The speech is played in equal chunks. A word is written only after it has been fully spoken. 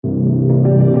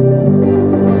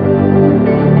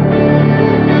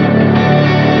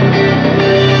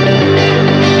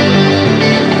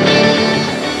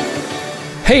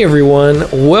Hey everyone,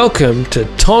 welcome to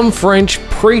Tom French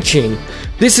Preaching.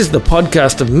 This is the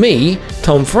podcast of me,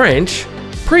 Tom French,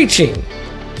 preaching.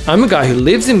 I'm a guy who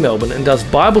lives in Melbourne and does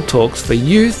Bible talks for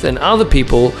youth and other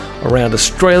people around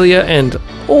Australia and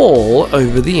all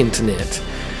over the internet.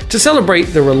 To celebrate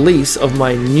the release of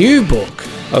my new book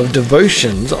of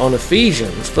devotions on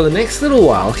Ephesians for the next little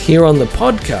while here on the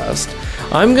podcast,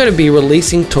 I'm going to be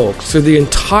releasing talks through the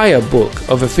entire book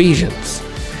of Ephesians.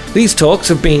 These talks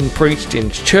have been preached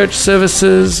in church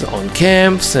services, on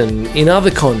camps, and in other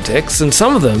contexts, and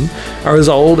some of them are as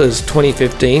old as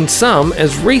 2015, some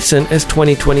as recent as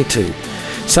 2022.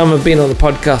 Some have been on the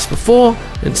podcast before,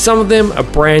 and some of them are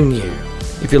brand new.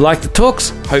 If you like the talks,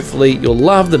 hopefully you'll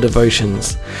love the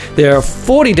devotions. There are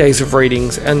 40 days of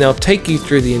readings, and they'll take you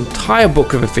through the entire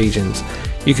book of Ephesians.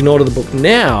 You can order the book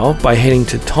now by heading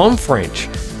to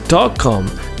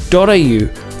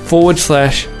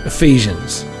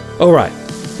tomfrench.com.au/Ephesians. All right,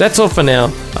 that's all for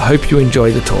now. I hope you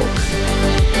enjoy the talk.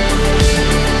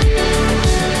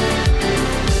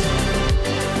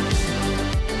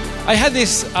 I had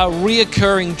this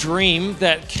reoccurring dream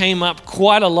that came up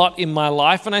quite a lot in my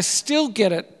life, and I still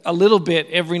get it a little bit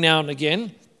every now and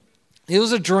again. It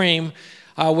was a dream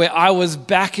where I was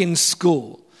back in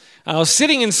school. I was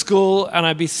sitting in school, and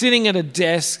I'd be sitting at a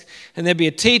desk, and there'd be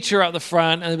a teacher up the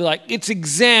front, and they'd be like, "It's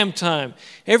exam time.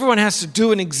 Everyone has to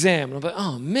do an exam." And I'd be like,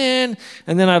 "Oh, man."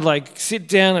 And then I'd sit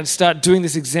down and start doing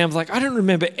this exam. I don't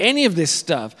remember any of this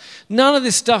stuff. None of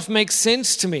this stuff makes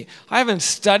sense to me. I haven't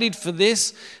studied for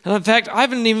this. And in fact, I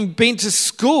haven't even been to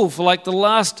school for the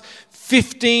last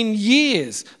 15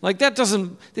 years.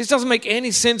 This doesn't make any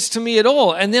sense to me at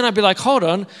all. And then I'd be like, hold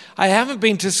on, I haven't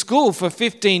been to school for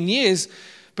 15 years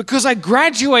because I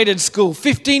graduated school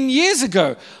 15 years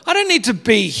ago. I don't need to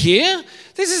be here.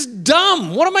 This is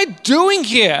dumb. What am I doing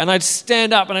here? And I'd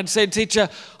stand up and I'd say to the teacher,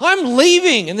 "I'm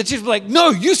leaving." And the teacher would be like, "No,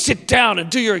 you sit down and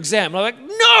do your exam." And I'm like,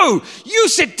 "No, you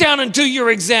sit down and do your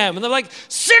exam." And they're like,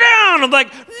 "Sit down." I'm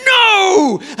like,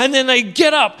 "No." And then they'd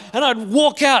get up and I'd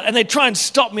walk out and they'd try and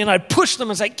stop me and I'd push them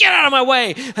and say, "Get out of my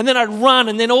way." And then I'd run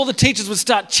and then all the teachers would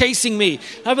start chasing me.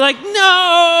 I'd be like,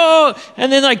 "No."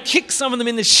 And then I'd kick some of them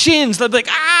in the shins. They'd be like,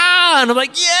 "Ah." And I'm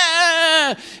like,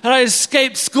 "Yeah." And I'd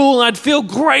escape school and I'd feel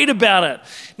great about it.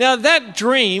 Now, that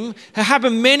dream had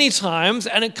happened many times,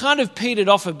 and it kind of petered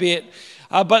off a bit.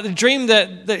 But the dream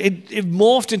it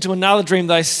morphed into another dream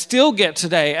that I still get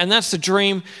today, and that's the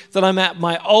dream that I'm at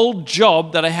my old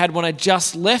job that I had when I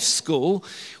just left school,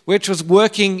 which was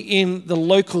working in the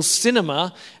local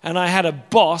cinema, and I had a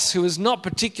boss who was not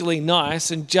particularly nice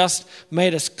and just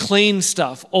made us clean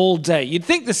stuff all day. You'd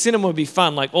think the cinema would be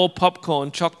fun, like all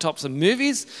popcorn, choc tops, and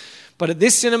movies. But at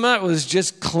this cinema, it was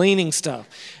just cleaning stuff.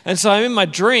 And so I'm in my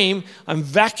dream, I'm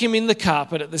vacuuming the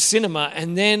carpet at the cinema,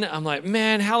 and then I'm like,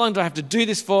 man, how long do I have to do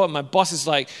this for? And my boss is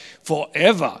like,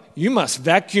 "Forever. You must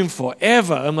vacuum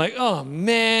forever." I'm like, oh,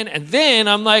 man. And then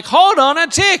I'm like, hold on a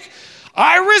tick.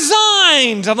 I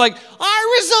resigned. I'm like,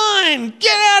 "I resigned.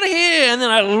 Get out of here." And then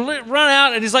I run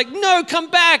out and he's like, "No, come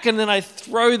back." And then I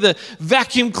throw the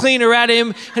vacuum cleaner at him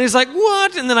and he's like,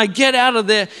 "What?" And then I get out of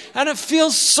there and it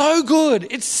feels so good.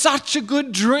 It's such a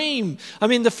good dream. I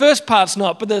mean, the first part's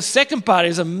not, but the second part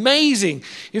is amazing.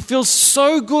 It feels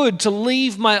so good to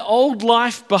leave my old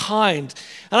life behind.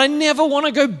 And I never want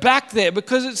to go back there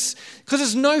because it's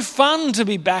no fun to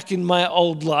be back in my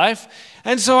old life.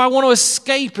 And so I want to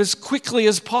escape as quickly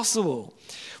as possible.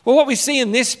 Well, what we see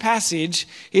in this passage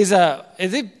is, are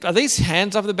these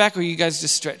hands up the back, or are you guys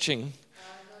just stretching?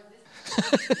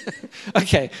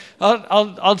 Okay,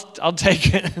 I'll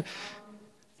take it. That would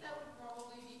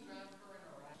probably be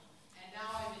and now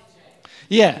I'm in jail.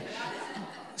 Yeah.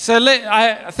 So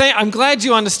I'm glad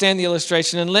you understand the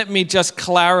illustration, and let me just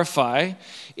clarify.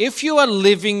 If you are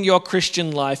living your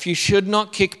Christian life, you should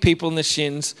not kick people in the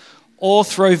shins or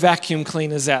throw vacuum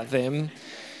cleaners at them.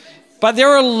 But there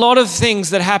are a lot of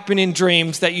things that happen in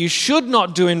dreams that you should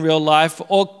not do in real life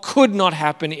or could not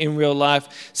happen in real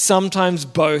life, sometimes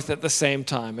both at the same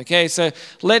time, okay? So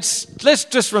let's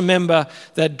just remember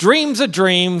that dreams are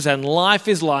dreams and life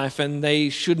is life, and they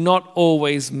should not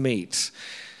always meet.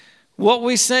 What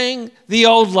we're saying, the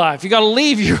old life. You've got to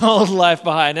leave your old life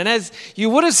behind. And as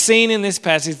you would have seen in this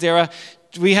passage,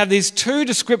 we have these two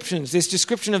descriptions, this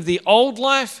description of the old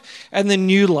life and the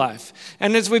new life.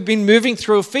 And as we've been moving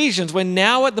through Ephesians, we're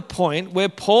now at the point where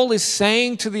Paul is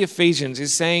saying to the Ephesians,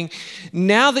 he's saying,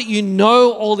 now that you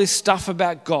know all this stuff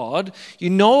about God, you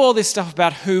know all this stuff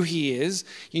about who he is,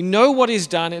 you know what he's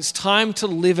done, it's time to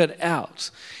live it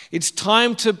out. It's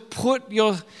time to put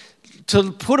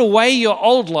away your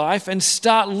old life and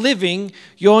start living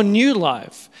your new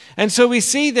life. And so we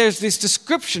see there's this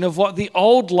description of what the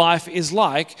old life is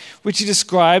like, which he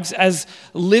describes as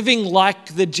living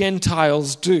like the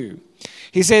Gentiles do.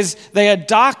 He says, they are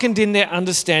darkened in their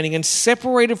understanding and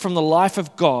separated from the life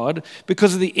of God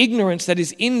because of the ignorance that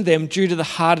is in them due to the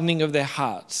hardening of their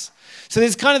hearts. So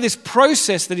there's kind of this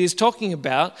process that he's talking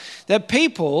about, that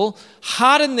people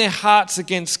harden their hearts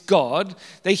against God.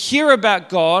 They hear about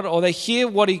God or they hear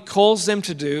what he calls them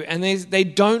to do, and they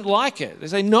don't like it. They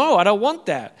say, no, I don't want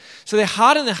that. So they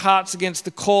harden their hearts against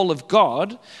the call of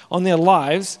God on their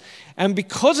lives, and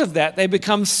because of that, they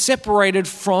become separated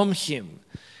from him.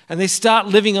 And they start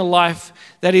living a life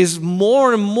that is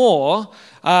more and more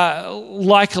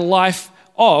like a life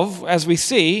of, as we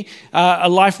see, a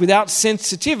life without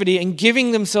sensitivity and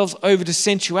giving themselves over to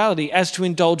sensuality as to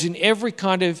indulge in every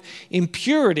kind of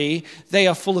impurity. They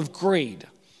are full of greed.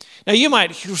 Now you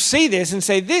might see this and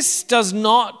say, this does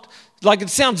not, like, it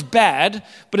sounds bad,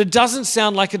 but it doesn't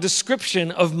sound like a description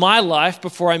of my life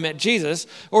before I met Jesus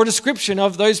or a description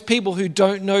of those people who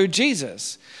don't know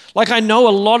Jesus. Like, I know a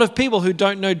lot of people who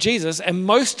don't know Jesus, and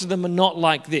most of them are not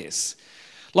like this.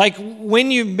 Like,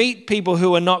 when you meet people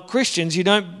who are not Christians, you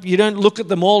don't look at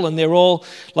them all and they're all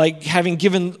like having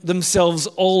given themselves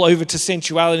all over to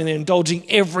sensuality and they're indulging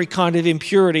every kind of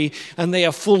impurity and they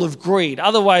are full of greed.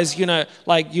 Otherwise,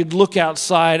 like, you'd look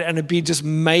outside and it'd be just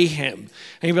mayhem.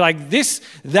 And you'd be like,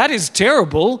 that is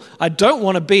terrible. I don't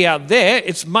want to be out there.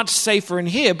 It's much safer in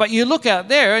here. But you look out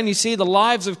there and you see the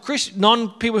lives of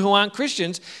people who aren't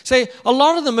Christians. Say, a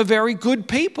lot of them are very good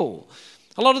people.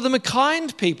 A lot of them are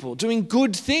kind people doing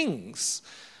good things.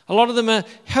 A lot of them are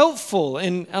helpful,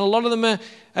 and a lot of them are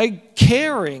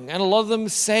caring, and a lot of them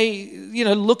say,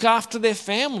 look after their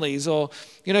families or,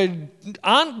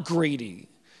 aren't greedy.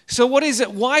 So what is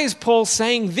it? Why is Paul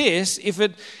saying this if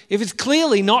it's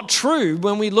clearly not true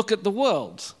when we look at the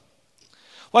world?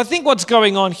 Well, I think what's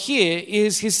going on here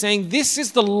is he's saying this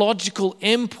is the logical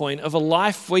endpoint of a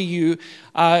life where you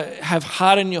have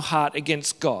hardened your heart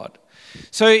against God.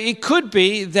 So it could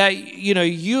be that,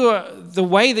 the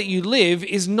way that you live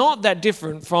is not that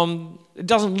different it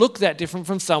doesn't look that different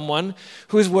from someone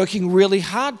who is working really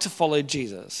hard to follow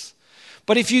Jesus.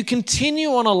 But if you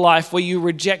continue on a life where you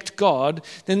reject God,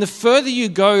 then the further you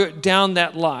go down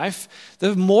that life,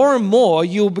 the more and more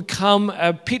you'll become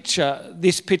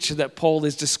this picture that Paul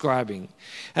is describing.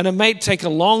 And it may take a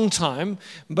long time,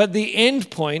 but the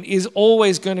end point is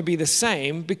always going to be the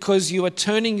same because you are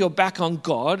turning your back on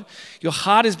God, your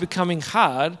heart is becoming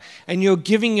hard, and you're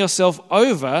giving yourself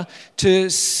over to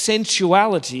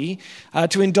sensuality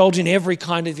to indulge in every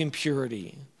kind of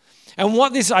impurity. And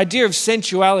what this idea of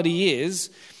sensuality is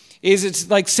it's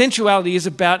like sensuality is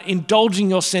about indulging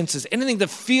your senses. Anything that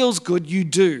feels good, you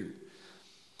do.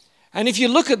 And if you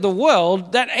look at the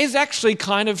world, that is actually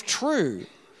kind of true.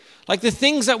 Like the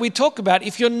things that we talk about,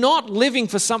 if you're not living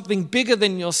for something bigger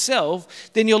than yourself,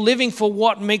 then you're living for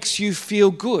what makes you feel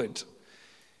good.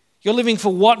 You're living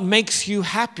for what makes you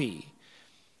happy.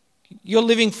 You're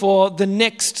living for the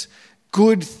next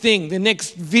good thing, the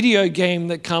next video game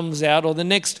that comes out, or the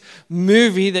next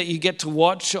movie that you get to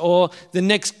watch, or the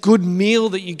next good meal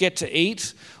that you get to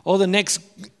eat, or the next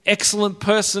excellent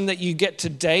person that you get to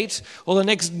date, or the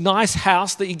next nice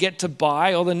house that you get to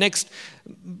buy, or the next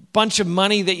bunch of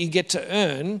money that you get to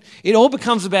earn. It all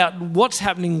becomes about what's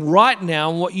happening right now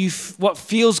and what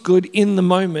feels good in the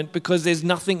moment because there's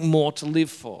nothing more to live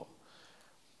for.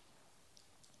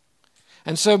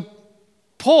 And so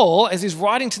Paul, as he's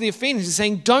writing to the Ephesians, is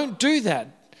saying, don't do that.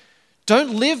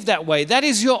 Don't live that way. That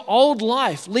is your old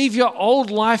life. Leave your old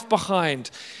life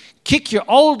behind. Kick your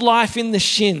old life in the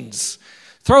shins.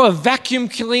 Throw a vacuum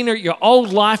cleaner at your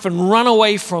old life and run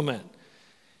away from it.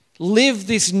 Live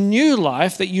this new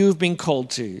life that you have been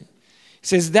called to. He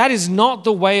says, that is not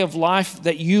the way of life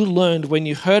that you learned when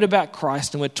you heard about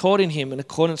Christ and were taught in him in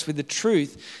accordance with the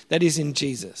truth that is in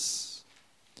Jesus.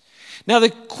 Now the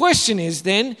question is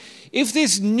then, if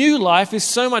this new life is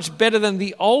so much better than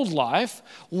the old life,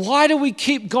 why do we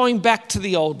keep going back to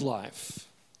the old life?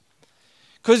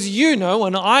 Because you know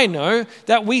and I know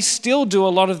that we still do a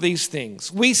lot of these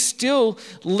things. We still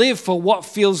live for what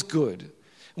feels good.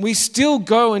 We still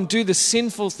go and do the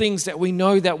sinful things that we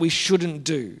know that we shouldn't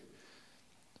do.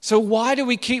 So why do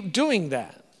we keep doing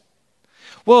that?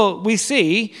 Well, we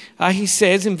see, he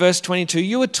says in verse 22,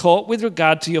 you were taught with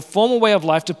regard to your former way of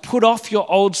life to put off your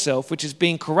old self, which is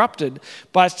being corrupted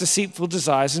by its deceitful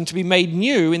desires, and to be made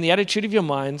new in the attitude of your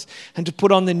minds, and to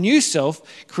put on the new self,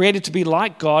 created to be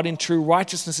like God in true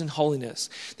righteousness and holiness.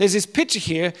 There's this picture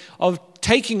here of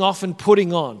taking off and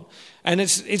putting on. And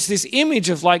it's this image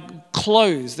of like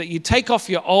clothes, that you take off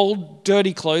your old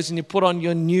dirty clothes and you put on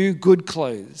your new good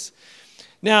clothes.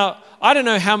 Now, I don't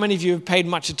know how many of you have paid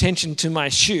much attention to my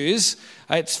shoes.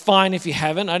 It's fine if you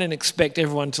haven't. I don't expect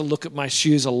everyone to look at my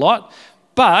shoes a lot.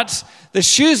 But the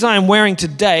shoes I'm wearing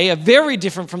today are very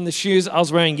different from the shoes I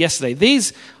was wearing yesterday.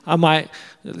 These are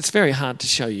it's very hard to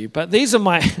show you, but these are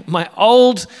my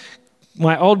old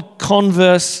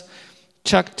Converse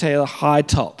Chuck Taylor high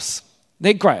tops.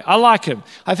 They're great. I like them.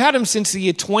 I've had them since the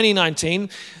year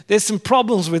 2019. There's some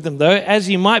problems with them though. As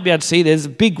you might be able to see, there's a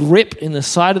big rip in the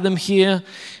side of them here,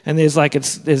 and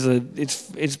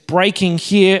it's breaking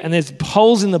here, and there's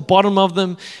holes in the bottom of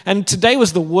them. And today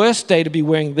was the worst day to be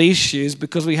wearing these shoes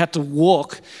because we had to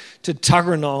walk to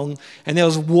Tuggeranong, and there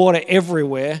was water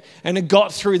everywhere, and it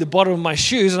got through the bottom of my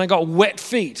shoes, and I got wet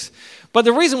feet. But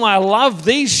the reason why I love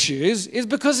these shoes is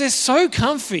because they're so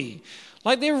comfy.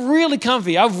 Like, they're really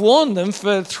comfy. I've worn them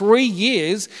for 3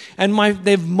 years, and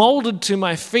they've molded to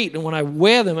my feet, and when I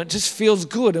wear them, it just feels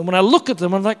good. And when I look at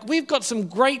them, I'm like, we've got some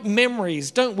great memories,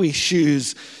 don't we,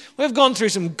 shoes? We've gone through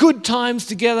some good times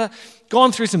together,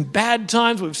 gone through some bad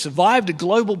times. We've survived a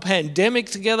global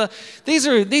pandemic together. These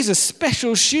are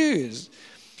special shoes.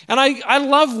 And I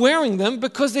love wearing them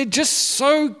because they're just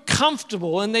so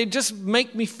comfortable, and they just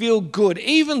make me feel good,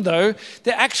 even though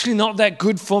they're actually not that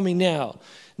good for me now.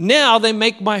 Now they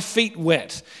make my feet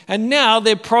wet. And now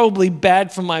they're probably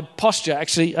bad for my posture.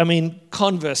 Actually,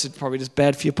 Converse is probably just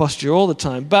bad for your posture all the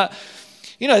time. But,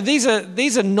 these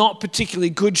are not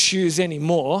particularly good shoes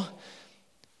anymore.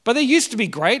 But they used to be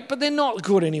great, but they're not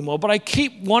good anymore. But I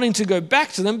keep wanting to go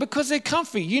back to them because they're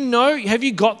comfy. Have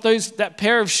you got that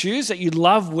pair of shoes that you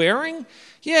love wearing?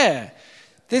 Yeah,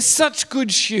 they're such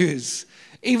good shoes,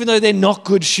 even though they're not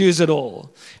good shoes at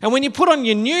all. And when you put on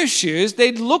your new shoes,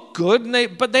 they look good,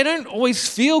 but they don't always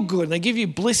feel good. And they give you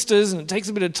blisters, and it takes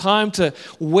a bit of time to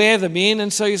wear them in.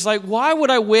 And so it's like, why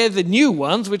would I wear the new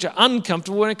ones, which are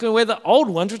uncomfortable, when I can wear the old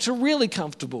ones, which are really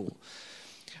comfortable?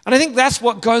 And I think that's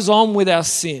what goes on with our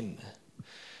sin.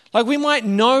 Like, we might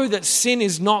know that sin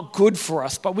is not good for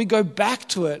us, but we go back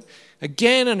to it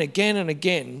again and again and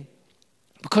again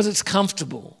because it's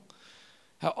comfortable.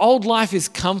 Our old life is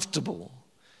comfortable.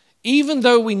 Even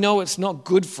though we know it's not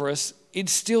good for us, it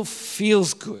still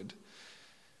feels good.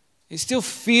 It still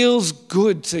feels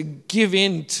good to give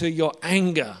in to your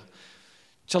anger,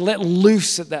 to let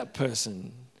loose at that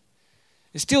person.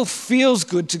 It still feels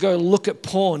good to go look at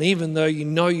porn even though you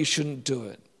know you shouldn't do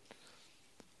it.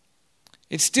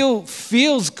 It still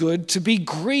feels good to be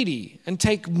greedy and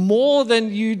take more than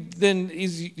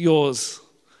is yours.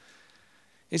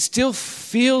 It still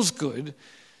feels good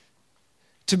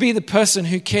to be the person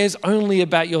who cares only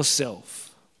about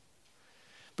yourself.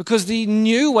 Because the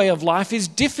new way of life is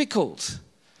difficult.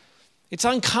 It's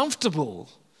uncomfortable.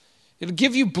 It'll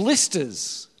give you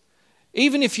blisters,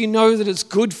 even if you know that it's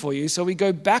good for you. So we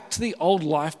go back to the old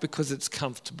life because it's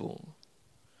comfortable.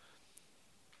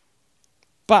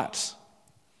 But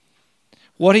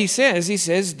what he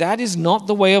says, that is not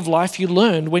the way of life you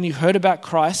learned when you heard about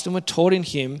Christ and were taught in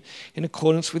him in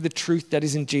accordance with the truth that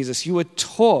is in Jesus. You were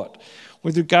taught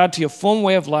with regard to your former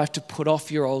way of life to put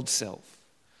off your old self.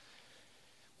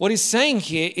 What he's saying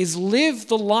here is live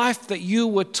the life that you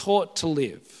were taught to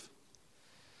live.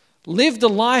 Live the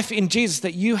life in Jesus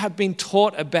that you have been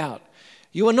taught about.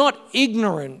 You are not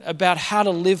ignorant about how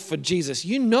to live for Jesus.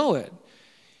 You know it.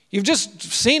 You've just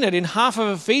seen it in half of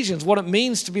Ephesians, what it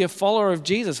means to be a follower of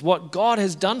Jesus, what God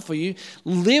has done for you.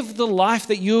 Live the life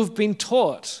that you have been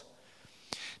taught.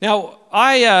 Now,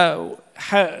 I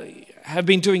have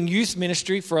been doing youth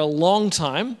ministry for a long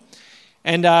time,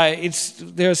 and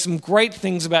there are some great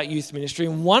things about youth ministry.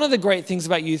 And one of the great things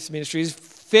about youth ministry is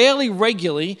fairly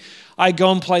regularly I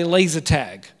go and play laser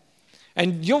tag.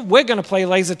 And we're going to play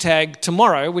laser tag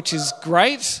tomorrow, which is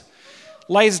great.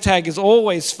 Laser tag is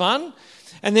always fun.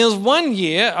 And there was one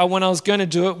year when I was going to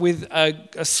do it with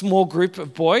a small group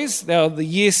of boys. They were the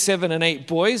year 7 and 8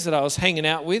 boys that I was hanging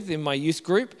out with in my youth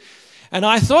group. And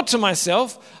I thought to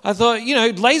myself,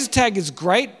 laser tag is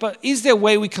great, but is there a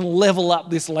way we can level up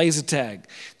this laser tag,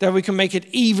 that we can make it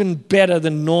even better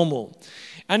than normal?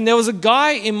 And there was a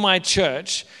guy in my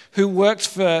church who worked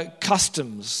for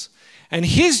customs, and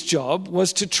his job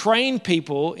was to train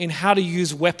people in how to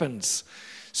use weapons.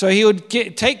 So he would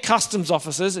take customs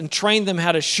officers and train them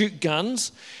how to shoot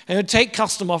guns, and he would take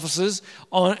custom officers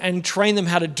on and train them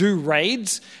how to do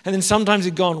raids, and then sometimes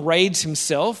he'd go on raids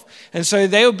himself. And so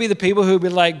they would be the people who would be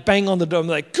like, bang on the door and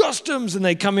be like, customs, and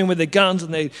they'd come in with their guns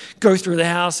and they'd go through the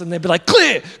house and they'd be like,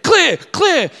 clear, clear,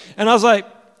 clear. And I was like,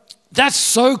 that's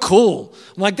so cool.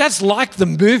 I'm like, that's like the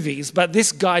movies, but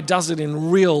this guy does it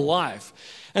in real life.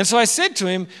 And so I said to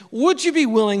him, would you be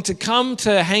willing to come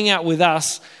to hang out with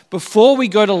us before we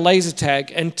go to laser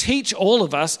tag and teach all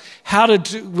of us how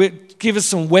to give us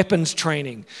some weapons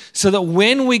training so that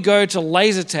when we go to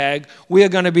laser tag, we are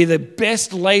going to be the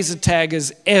best laser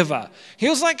taggers ever? He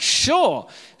was like, sure.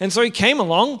 And so he came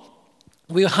along.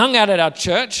 We hung out at our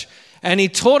church. And he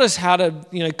taught us how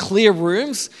to, clear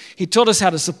rooms. He taught us how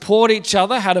to support each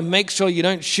other, how to make sure you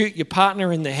don't shoot your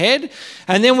partner in the head.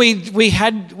 And then we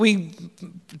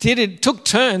took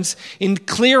turns in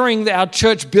clearing our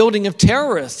church building of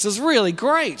terrorists. It was really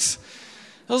great.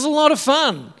 It was a lot of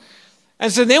fun.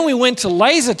 And so then we went to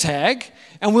laser tag,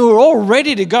 and we were all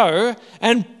ready to go.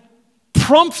 And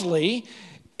promptly,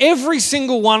 every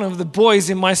single one of the boys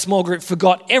in my small group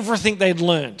forgot everything they'd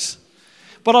learned.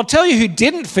 But I'll tell you who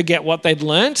didn't forget what they'd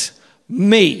learnt.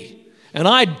 Me. And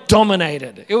I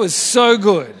dominated. It was so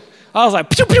good. I was like,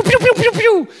 pew, pew, pew, pew, pew,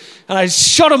 pew. And I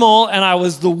shot them all, and I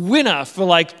was the winner for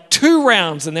like 2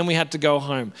 rounds, and then we had to go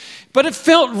home. But it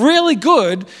felt really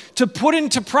good to put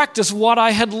into practice what I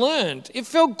had learned. It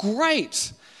felt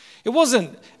great. It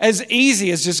wasn't as easy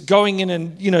as just going in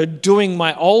and, doing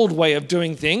my old way of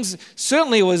doing things.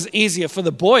 Certainly it was easier for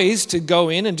the boys to go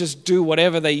in and just do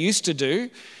whatever they used to do.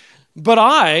 But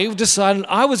I decided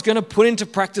I was going to put into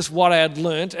practice what I had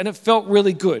learned, and it felt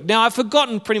really good. Now, I've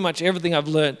forgotten pretty much everything I've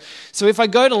learned. So if I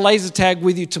go to laser tag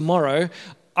with you tomorrow,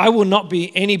 I will not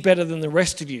be any better than the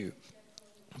rest of you.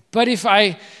 But if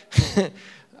I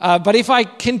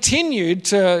continued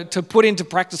to put into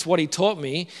practice what he taught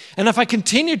me, and if I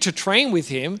continued to train with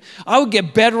him, I would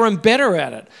get better and better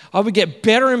at it. I would get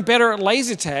better and better at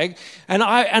laser tag,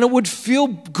 and it would feel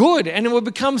good, and it would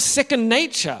become second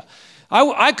nature.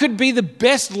 I could be the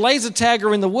best laser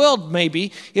tagger in the world,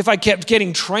 maybe, if I kept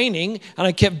getting training and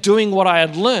I kept doing what I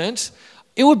had learnt.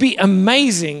 It would be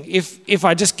amazing if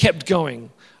I just kept going.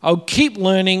 I would keep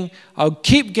learning. I would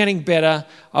keep getting better.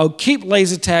 I would keep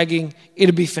laser tagging. It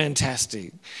would be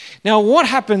fantastic. Now, what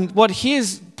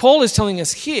Paul is telling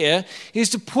us here is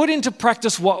to put into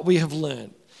practice what we have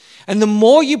learned. And the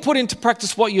more you put into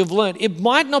practice what you've learned, it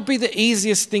might not be the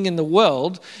easiest thing in the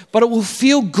world, but it will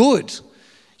feel good.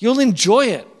 You'll enjoy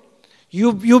it.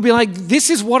 You'll be like,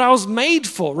 this is what I was made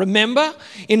for. Remember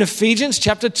in Ephesians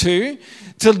chapter 2,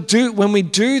 when we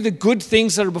do the good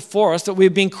things that are before us, that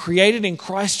we've been created in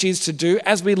Christ Jesus to do,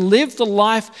 as we live the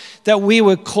life that we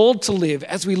were called to live,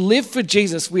 as we live for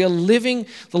Jesus, we are living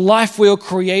the life we were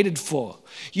created for.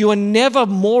 You are never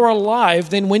more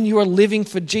alive than when you are living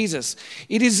for Jesus.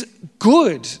 It is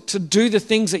good to do the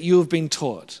things that you have been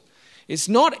taught. It's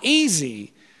not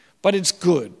easy, but it's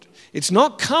good. It's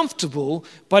not comfortable,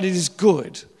 but it is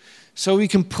good. So we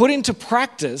can put into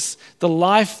practice the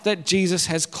life that Jesus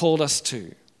has called us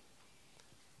to.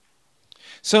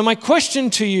 So my question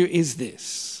to you is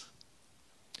this.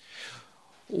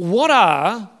 What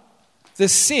are the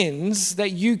sins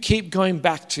that you keep going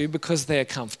back to because they're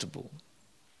comfortable?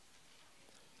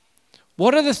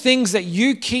 What are the things that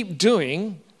you keep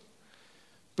doing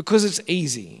because it's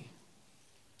easy?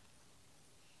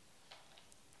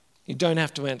 You don't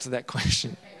have to answer that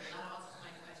question.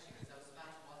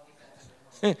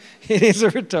 It is a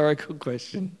rhetorical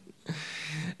question.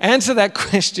 Answer that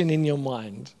question in your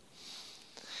mind.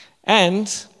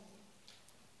 And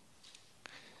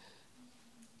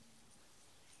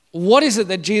what is it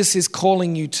that Jesus is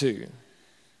calling you to?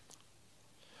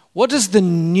 What does the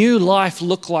new life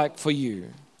look like for you?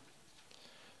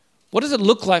 What does it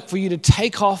look like for you to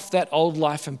take off that old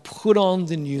life and put on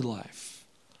the new life?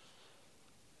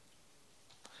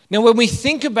 Now, when we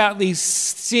think about these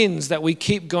sins that we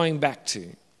keep going back to,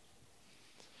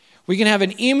 we can have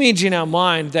an image in our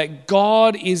mind that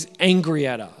God is angry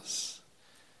at us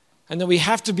and that we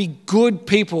have to be good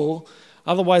people,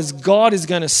 otherwise God is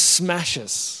going to smash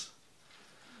us.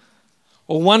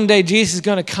 Or one day Jesus is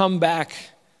going to come back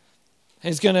and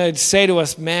he's going to say to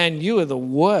us, man, you are the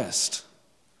worst.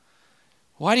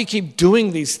 Why do you keep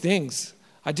doing these things?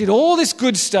 I did all this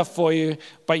good stuff for you,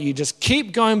 but you just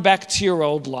keep going back to your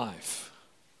old life.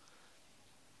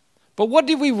 But what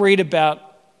did we read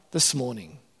about this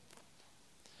morning?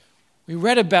 We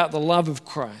read about the love of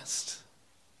Christ.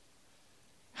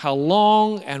 How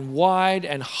long and wide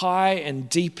and high and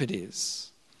deep it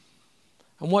is.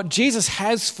 And what Jesus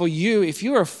has for you, if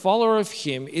you're a follower of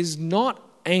him, is not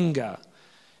anger.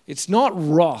 It's not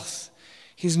wrath.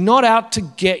 He's not out to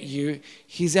get you.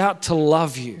 He's out to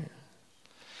love you.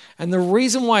 And the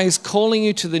reason why he's calling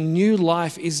you to the new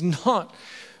life is not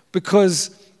because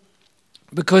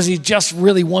he just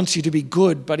really wants you to be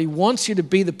good, but he wants you to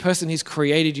be the person he's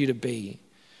created you to be.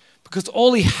 Because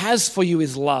all he has for you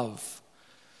is love.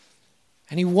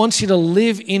 And he wants you to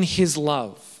live in his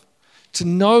love, to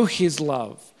know his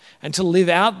love and to live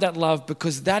out that love,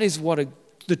 because that is what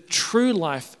the true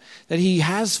life that he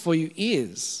has for you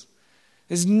is.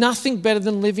 There's nothing better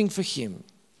than living for him.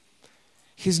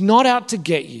 He's not out to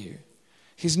get you.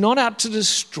 He's not out to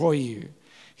destroy you.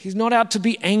 He's not out to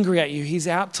be angry at you. He's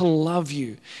out to love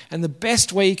you. And the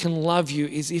best way he can love you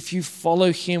is if you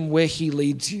follow him where he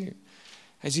leads you,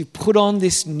 as you put on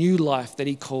this new life that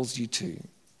he calls you to.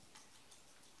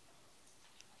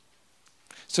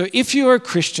 So if you are a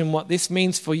Christian, what this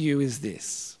means for you is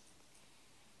this.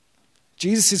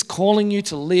 Jesus is calling you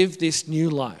to live this new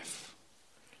life,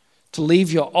 to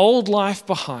leave your old life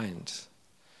behind,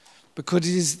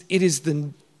 because it is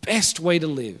the best way to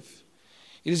live.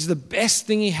 It is the best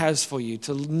thing he has for you,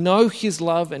 to know his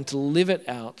love and to live it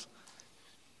out.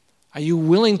 Are you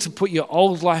willing to put your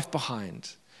old life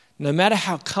behind, no matter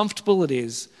how comfortable it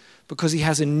is, because he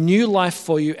has a new life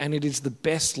for you and it is the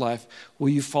best life? Will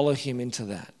you follow him into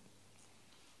that?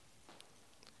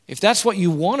 If that's what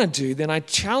you want to do, then I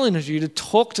challenge you to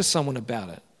talk to someone about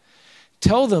it.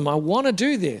 Tell them, I want to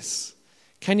do this.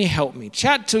 Can you help me?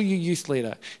 Chat to your youth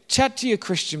leader. Chat to your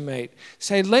Christian mate.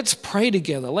 Say, let's pray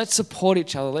together. Let's support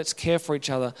each other. Let's care for each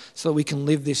other so that we can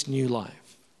live this new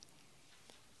life.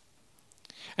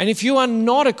 And if you are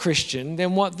not a Christian,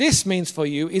 then what this means for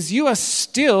you is you are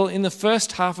still in the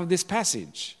first half of this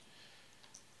passage.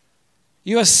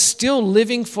 You are still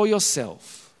living for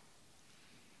yourself.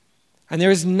 And there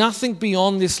is nothing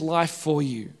beyond this life for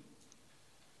you.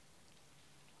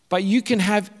 But you can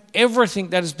have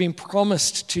everything that has been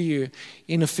promised to you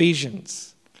in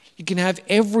Ephesians. You can have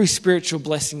every spiritual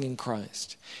blessing in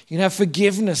Christ. You can have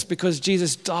forgiveness because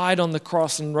Jesus died on the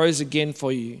cross and rose again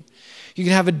for you. You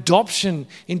can have adoption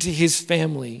into his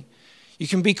family. You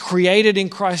can be created in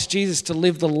Christ Jesus to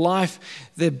live the life,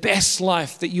 the best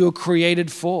life that you were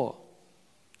created for.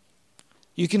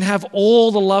 You can have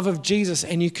all the love of Jesus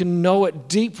and you can know it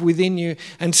deep within you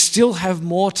and still have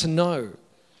more to know.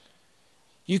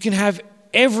 You can have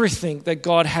everything that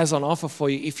God has on offer for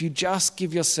you if you just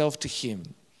give yourself to him.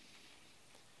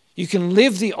 You can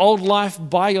live the old life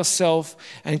by yourself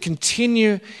and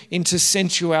continue into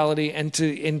sensuality and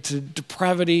into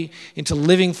depravity, into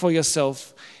living for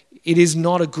yourself. It is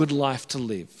not a good life to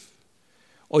live.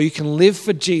 Or you can live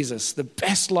for Jesus, the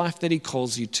best life that he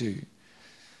calls you to,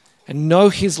 and know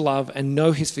his love and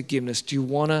know his forgiveness. Do you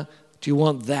want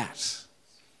that?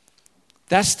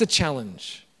 That's the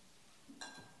challenge.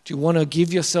 Do you want to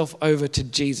give yourself over to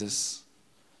Jesus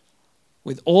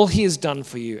with all he has done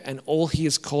for you and all he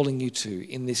is calling you to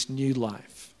in this new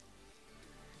life?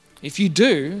 If you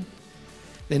do,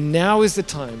 then now is the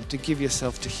time to give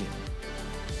yourself to him.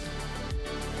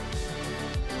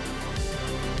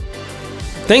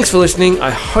 Thanks for listening.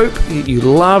 I hope you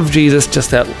love Jesus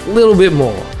just that little bit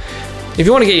more. If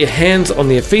you want to get your hands on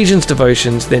the Ephesians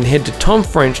devotions, then head to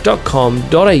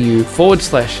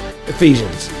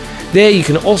tomfrench.com.au/Ephesians. There you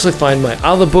can also find my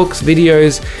other books,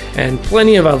 videos, and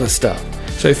plenty of other stuff.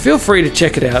 So feel free to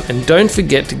check it out, and don't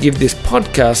forget to give this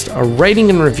podcast a rating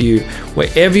and review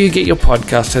wherever you get your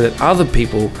podcast so that other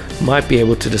people might be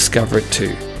able to discover it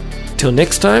too. Till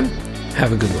next time,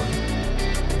 have a good one.